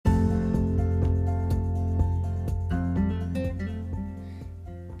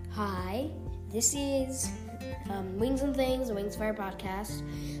This is Wings and Things, the Wings Fire podcast.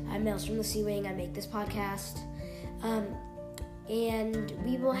 I'm Nels from the Sea Wing. I make this podcast. And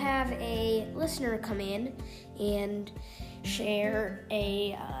we will have a listener come in and share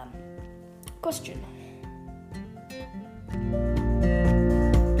a question.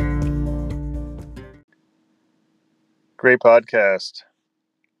 Great podcast.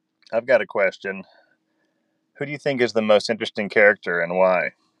 I've got a question. Who do you think is the most interesting character and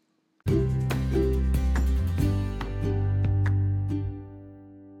why?